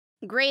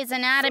Grey's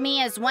Anatomy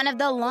is one of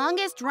the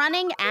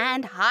longest-running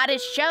and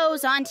hottest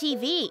shows on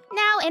TV.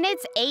 Now, in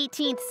its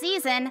 18th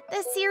season,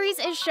 the series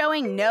is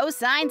showing no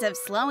signs of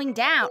slowing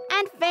down,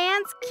 and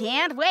fans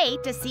can't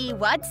wait to see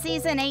what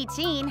Season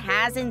 18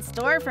 has in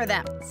store for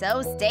them.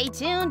 So stay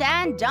tuned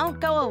and don't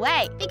go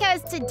away,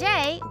 because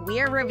today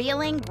we're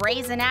revealing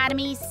Grey's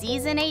Anatomy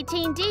Season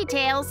 18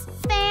 details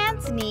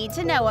fans need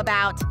to know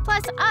about,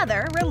 plus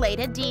other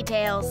related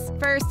details.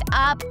 First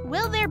up,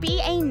 will there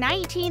be a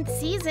 19th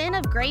season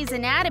of Grey's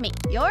Anatomy?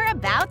 You're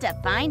about to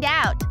find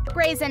out.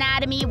 Grey's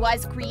Anatomy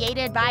was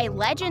created by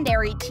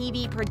legendary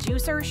TV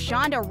producer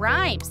Shonda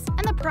Rhimes,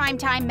 and the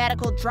primetime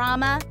medical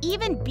drama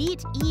even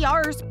beat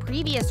ER's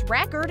previous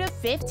record of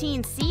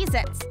 15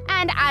 seasons.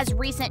 And as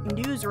recent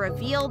news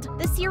revealed,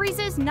 the series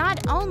is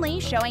not only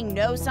showing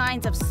no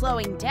signs of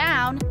slowing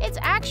down, it's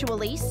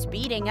actually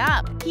speeding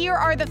up. Here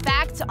are the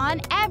facts on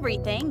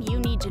everything you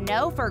need to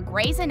know for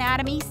Grey's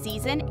Anatomy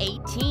Season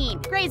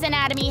 18. Grey's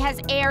Anatomy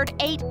has aired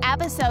 8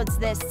 episodes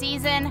this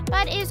season,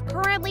 but is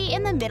currently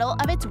in the middle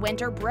of its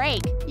winter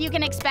break. You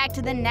can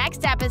expect the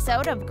next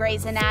episode of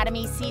Grey's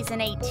Anatomy Season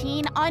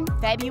 18 on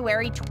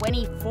February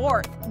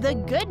 24th. The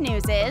good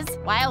news is,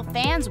 while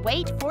fans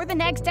wait for the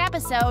next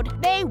episode,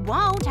 they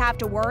won't have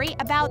to worry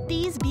about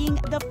these being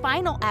the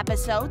final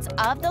episodes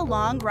of the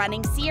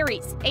long-running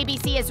series.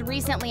 ABC has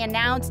recently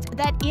announced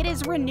that it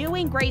is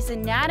renewing Grey's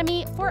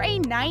Anatomy for a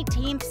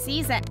 19th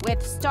season,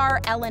 with star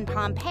Ellen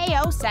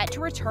Pompeo set to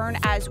return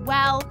as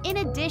well, in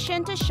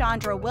addition to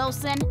Chandra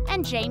Wilson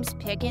and James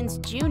Pickens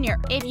Jr.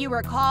 If you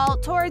recall,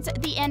 towards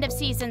the end of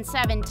Season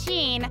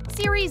 17,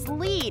 series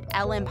lead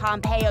Ellen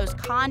Pompeo's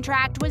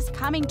contract was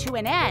coming to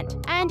an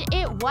end, and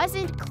it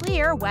wasn't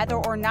clear whether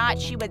or not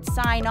she would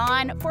sign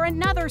on for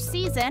another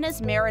season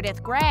as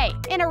Meredith Grey.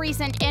 In a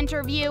recent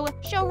interview,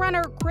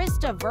 showrunner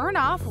Krista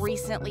Vernoff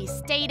recently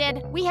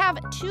stated, "We have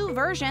 2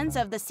 versions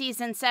of the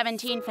Season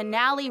 17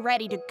 finale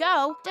ready to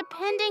go,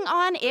 depending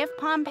on if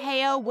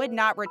Pompeo would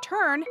not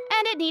return,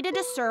 and it needed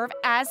to serve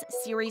as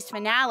series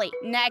finale."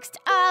 Next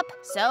up,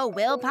 so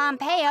will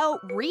Pompeo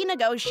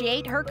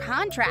renegotiate her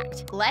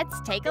contract? Let's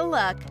take a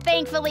look.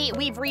 Thankfully,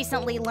 we've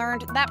recently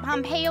learned that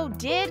Pompeo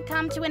did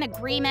come to an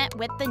agreement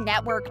with the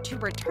network to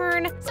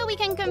return, so we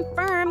can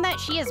confirm that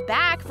she is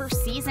back for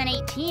Season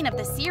 18 of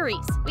the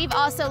series. We've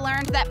also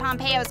learned that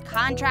Pompeo's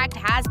contract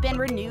has been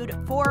renewed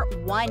for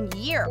 1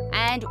 year,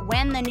 and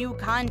when the new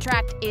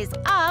contract is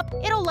up,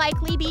 it'll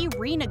likely be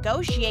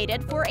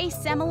renegotiated for a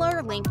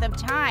similar length of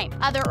time.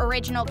 Other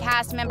original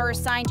cast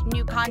members signed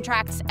new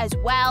contracts as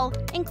well,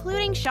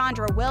 including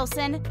Chandra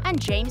Wilson and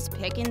James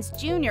Pickens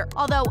Jr.,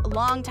 although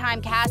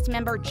longtime cast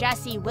member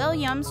Jesse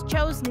Williams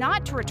chose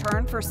not to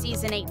return for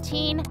Season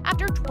 18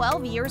 after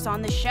 12 years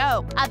on the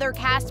show. Other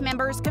cast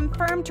members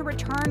confirmed to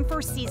return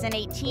for Season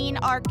 18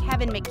 are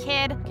Kevin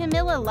McKidd,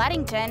 Camilla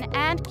Luddington,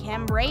 and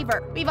Kim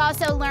Raver. We've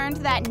also learned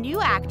that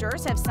new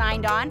actors have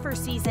signed on for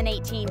Season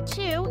 18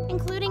 too,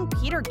 including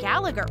Peter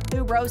Gallagher,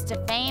 who rose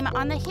to fame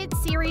on the hit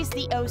series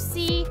The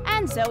OC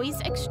and Zoe's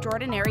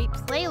Extraordinary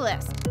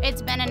Playlist.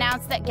 It's been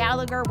announced that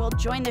Gallagher will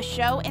join the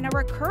show in a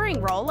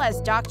recurring role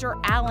as Dr.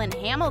 Alan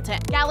Hamilton.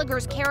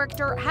 Gallagher's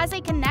character has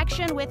a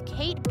connection with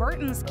Kate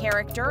Burton's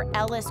character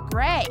Ellis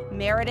Grey,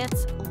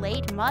 Meredith's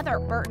late mother.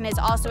 Burton is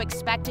also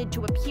expected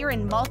to appear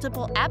in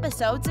multiple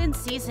episodes in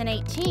Season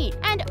 18,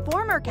 and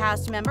former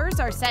cast members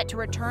are set to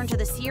return to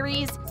the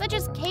series, such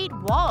as Kate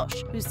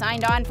Walsh, who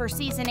signed on for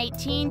Season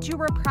 18 to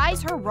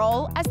reprise her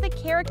role as the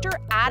character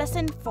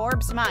Addison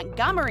Forbes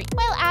Montgomery,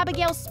 while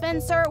Abigail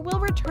Spencer will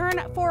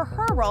return for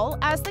her role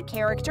as the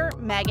character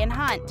Megan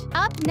Hunt.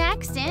 Up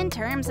next, in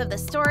terms of the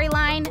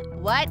storyline,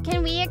 what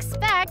can we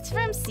expect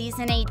from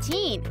Season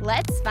 18?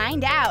 Let's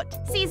find out.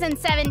 Season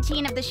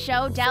 17 of the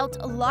show dealt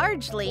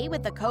largely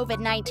with the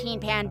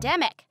COVID-19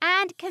 pandemic,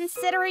 and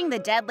considering the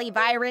deadly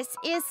virus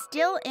is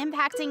still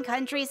impacting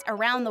countries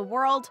around the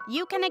world,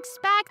 you can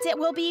expect it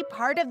will be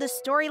part of the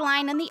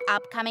storyline in the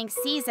upcoming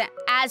season.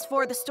 As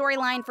for the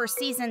storyline for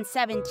Season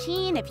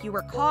 17, if you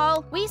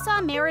recall, we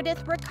saw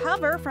Meredith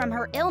recover from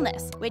her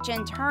illness, which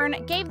in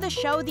turn gave the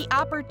show the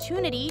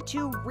opportunity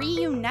to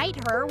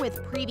reunite her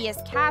with previous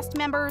cast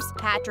members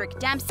Patrick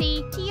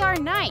Dempsey, T.R.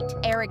 Knight,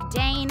 Eric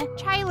Dane,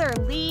 Tyler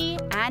Lee,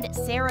 and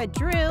Sarah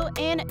Drew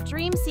in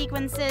dream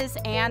sequences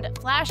and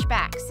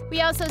flashbacks.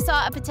 We also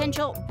saw a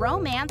potential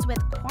romance with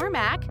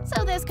Cormac,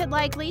 so this could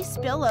likely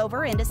spill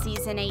over into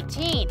Season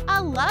 18.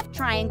 A love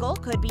triangle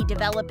could be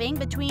developing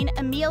between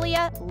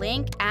Amelia,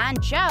 Link,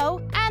 and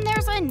Joe, and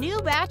there's a new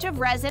batch of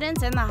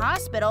residents in the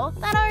hospital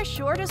that are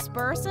sure to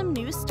spur some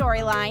new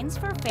storylines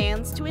for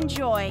fans to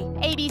enjoy.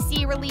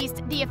 ABC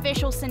released the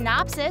official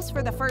synopsis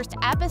for the first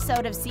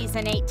episode of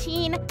Season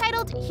 18,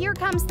 titled Here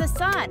Comes the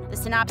Sun. The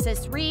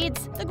synopsis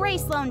reads, "The Grey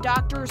Sloan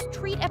doctors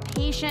treat a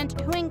patient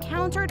who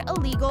encountered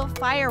illegal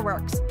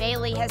fireworks.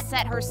 Bailey has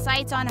set her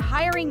sights on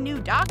hiring new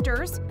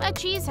doctors, but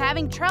she's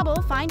having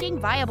trouble finding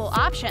viable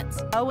options.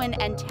 Owen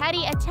and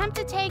Teddy attempt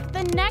to take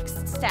the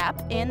next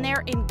step in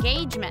their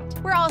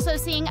engagement." We're also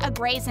seeing a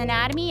Grey's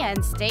Anatomy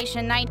and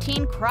Station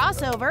 19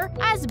 crossover,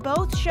 as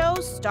both shows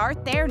shows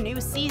start their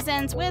new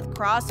seasons with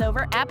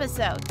crossover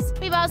episodes.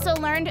 We've also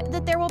learned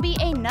that there will be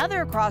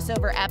another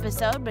crossover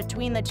episode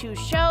between the two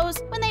shows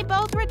when they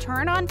both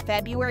return on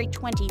February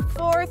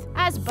 24th,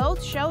 as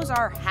both shows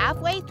are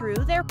halfway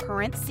through their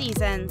current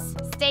seasons.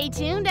 Stay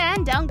tuned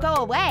and don't go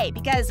away,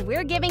 because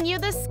we're giving you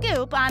the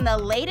scoop on the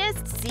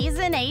latest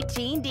Season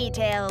 18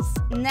 details.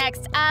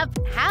 Next up,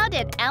 how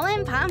did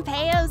Ellen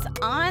Pompeo's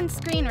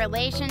on-screen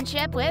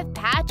relationship with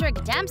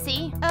Patrick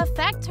Dempsey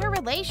affect her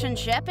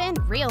relationship in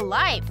real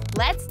life?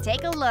 Let's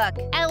take a look.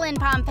 Ellen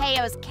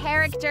Pompeo's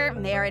character,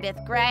 Meredith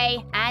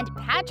Grey, and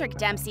Patrick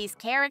Dempsey's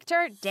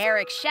character,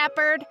 Derek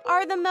Shepherd,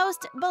 are the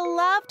most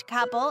beloved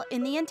couple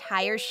in the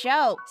entire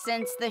show.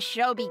 Since the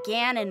show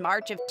began in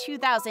March of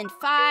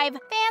 2005,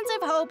 fans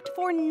have hoped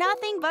for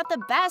nothing but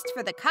the best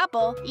for the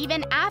couple,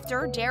 even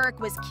after Derek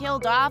was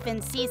killed off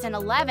in season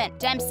 11.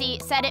 Dempsey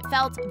said it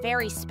felt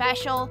very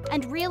special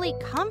and really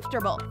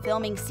comfortable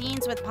filming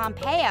scenes with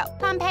Pompeo.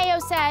 Pompeo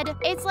said,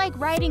 "It's like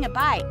riding a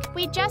bike.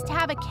 We just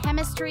have a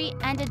chemistry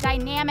and a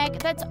dynamic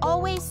that's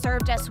always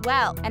served us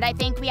well, and I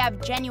think we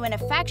have genuine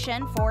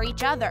affection for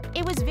each other.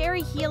 It was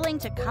very healing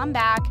to come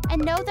back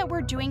and know that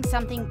we're doing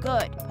something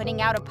good,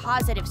 putting out a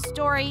positive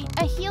story,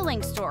 a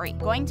healing story,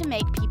 going to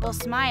make people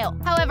smile."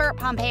 However,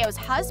 Pompeo's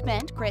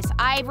husband, Chris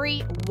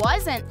Ivory,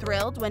 wasn't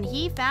thrilled when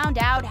he found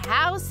out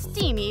how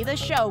steamy the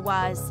show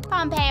was.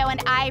 Pompeo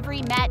and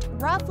Ivory met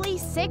roughly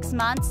 6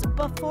 months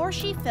before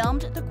she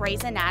filmed the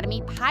Grey's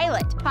Anatomy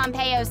pilot.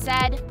 Pompeo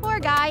said, "Poor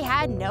guy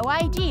had no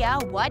idea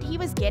what he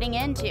was getting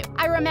into.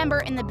 I remember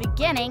in the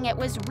beginning it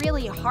was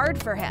really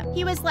hard for him.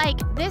 He was like,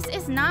 'This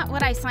is not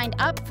what I signed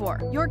up for.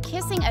 You're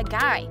kissing a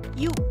guy.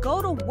 You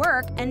go to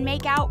work and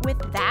make out with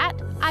that?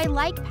 I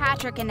like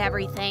Patrick and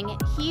everything.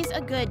 He's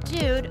a good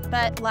dude,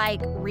 but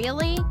like,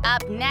 really?"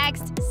 Up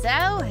next, so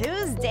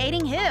who's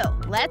dating who?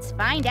 Let's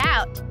find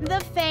out. The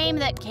fame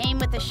that came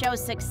with the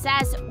show's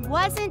success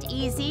wasn't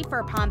easy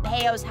for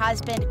Pompeo's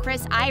husband,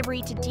 Chris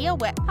Ivory, to deal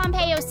with.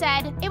 Pompeo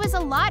said, "It was a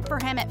lot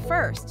for him at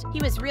first. He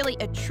was really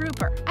a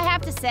trooper. I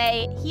have to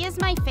say, he is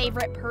my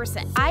favorite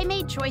person. I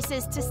made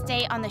choices to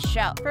stay on the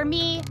show. For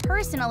me,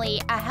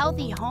 personally, a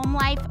healthy home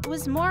life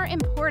was more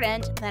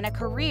important than a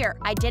career.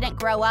 I didn't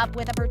grow up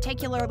with a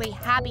particularly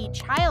happy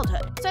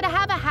childhood, so to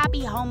have a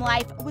happy home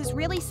life was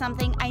really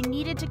something I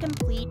needed to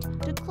complete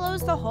to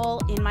close the hole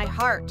in my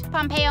heart."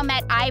 Pompeo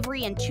met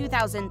Ivory in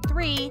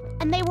 2003,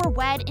 and they were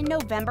wed in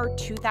November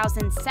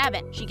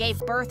 2007. She gave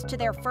birth to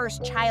their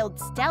first child,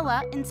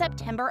 Stella, in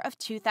September of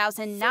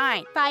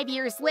 2009. 5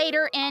 years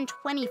later, in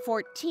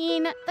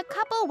 2014, the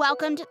couple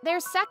welcomed their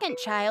second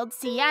child,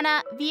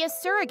 Sienna, via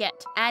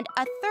surrogate, and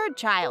a third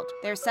child,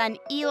 their son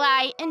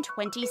Eli, in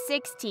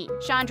 2016.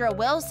 Chandra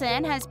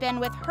Wilson has been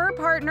with her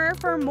partner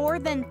for more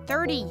than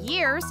 30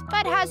 years,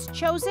 but has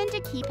chosen to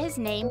keep his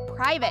name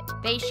private.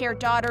 They share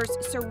daughters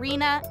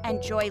Serena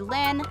and Joy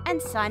Lynn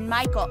and son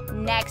Michael.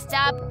 Next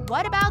up,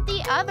 what about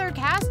the other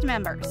cast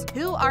members?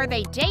 Who are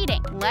they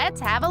dating? Let's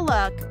have a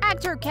look.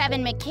 Actor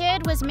Kevin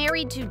McKidd was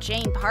married to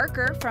Jane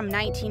Parker from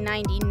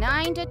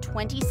 1999 to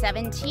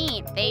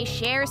 2017. They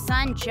share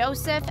son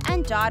Joseph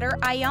and daughter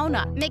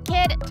Iona.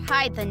 McKidd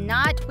tied the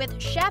knot with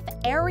chef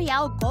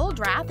Ariel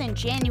Goldrath in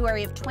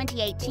January of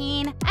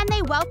 2018, and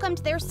they welcomed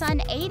their son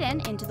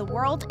Aiden into the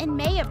world in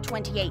May of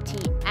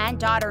 2018, and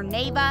daughter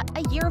Neva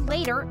a year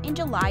later in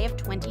July of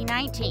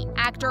 2019.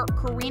 Actor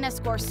Karina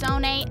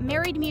Scorsone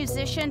married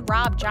musician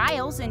Rob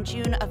Giles in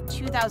June of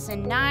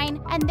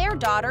 2009, and their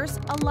daughters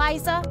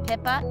Eliza,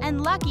 Pippa,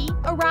 and Lucky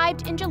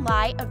arrived in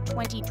July of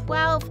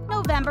 2012,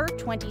 November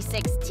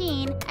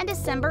 2016, and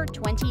December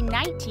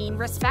 2019,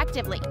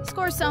 respectively.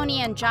 Scorsone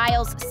and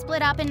Giles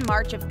split up in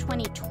March of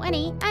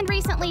 2020 and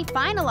recently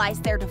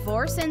finalized their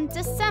divorce in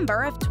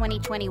December of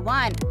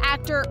 2021.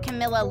 Actor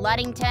Camilla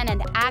Luddington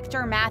and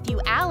actor Matthew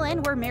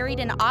Allen were married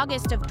in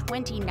August of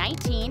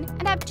 2019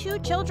 and have 2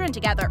 children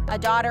together, a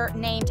daughter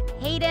named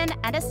Hayden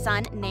and a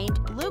son named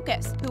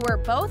Lucas, who were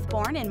both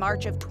born in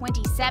March of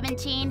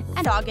 2017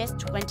 and August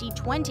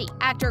 2020.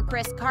 Actor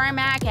Chris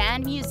Carmack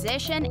and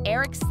musician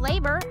Eric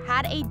Slaver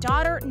had a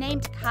daughter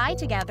named Kai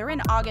together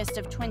in August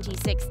of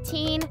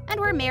 2016 and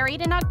were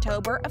married in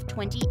October of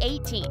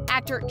 2018.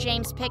 Actor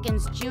James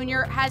Pickens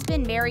Jr. has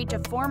been married to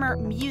former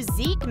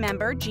Musique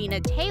member Gina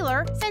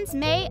Taylor since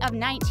May of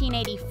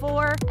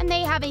 1984, and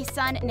they have a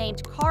son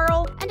named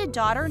Carl and a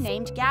daughter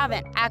named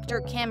Gavin.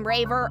 Actor Kim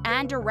Raver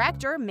and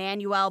director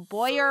Manuel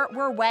Boyer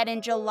were wed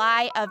in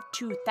July of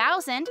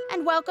 2000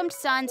 and welcomed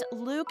sons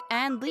Luke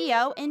and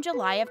Leo in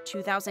July of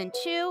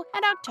 2002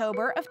 and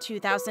October of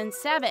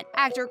 2007.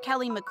 Actor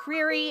Kelly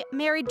McCreary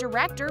married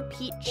director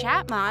Pete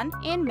Chapman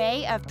in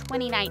May of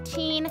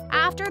 2019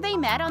 after they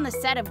met on the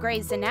set of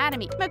Grey's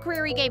Anatomy.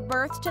 McCreary gave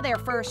birth to their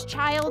first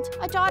child,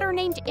 a daughter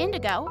named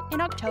Indigo,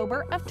 in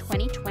October of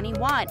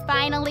 2021.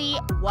 Finally,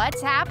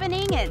 what's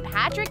happening in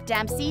Patrick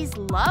Dempsey's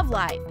love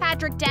life?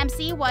 Patrick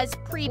Dempsey Dempsey was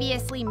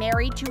previously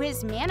married to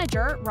his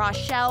manager,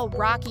 Rochelle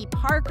 "Rocky"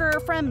 Parker,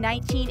 from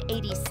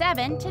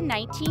 1987 to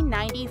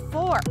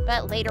 1994,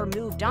 but later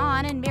moved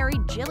on and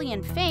married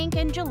Gillian Fink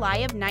in July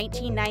of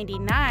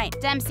 1999.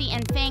 Dempsey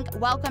and Fink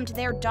welcomed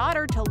their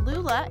daughter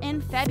Tallulah in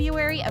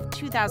February of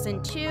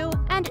 2002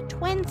 and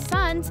twin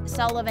sons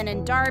Sullivan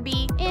and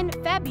Darby in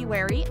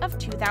February of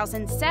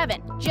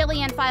 2007.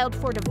 Gillian filed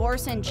for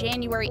divorce in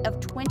January of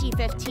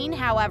 2015,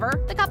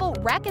 however. The couple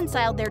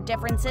reconciled their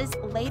differences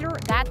later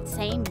that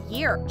same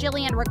year.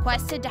 Gillian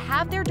requested to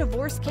have their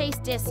divorce case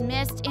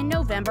dismissed in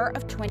November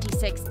of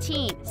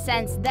 2016.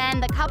 Since then,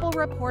 the couple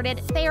reported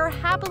they are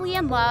happily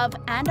in love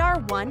and are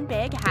one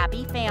big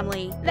happy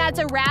family. That's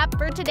a wrap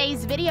for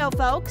today's video,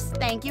 folks.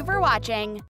 Thank you for watching.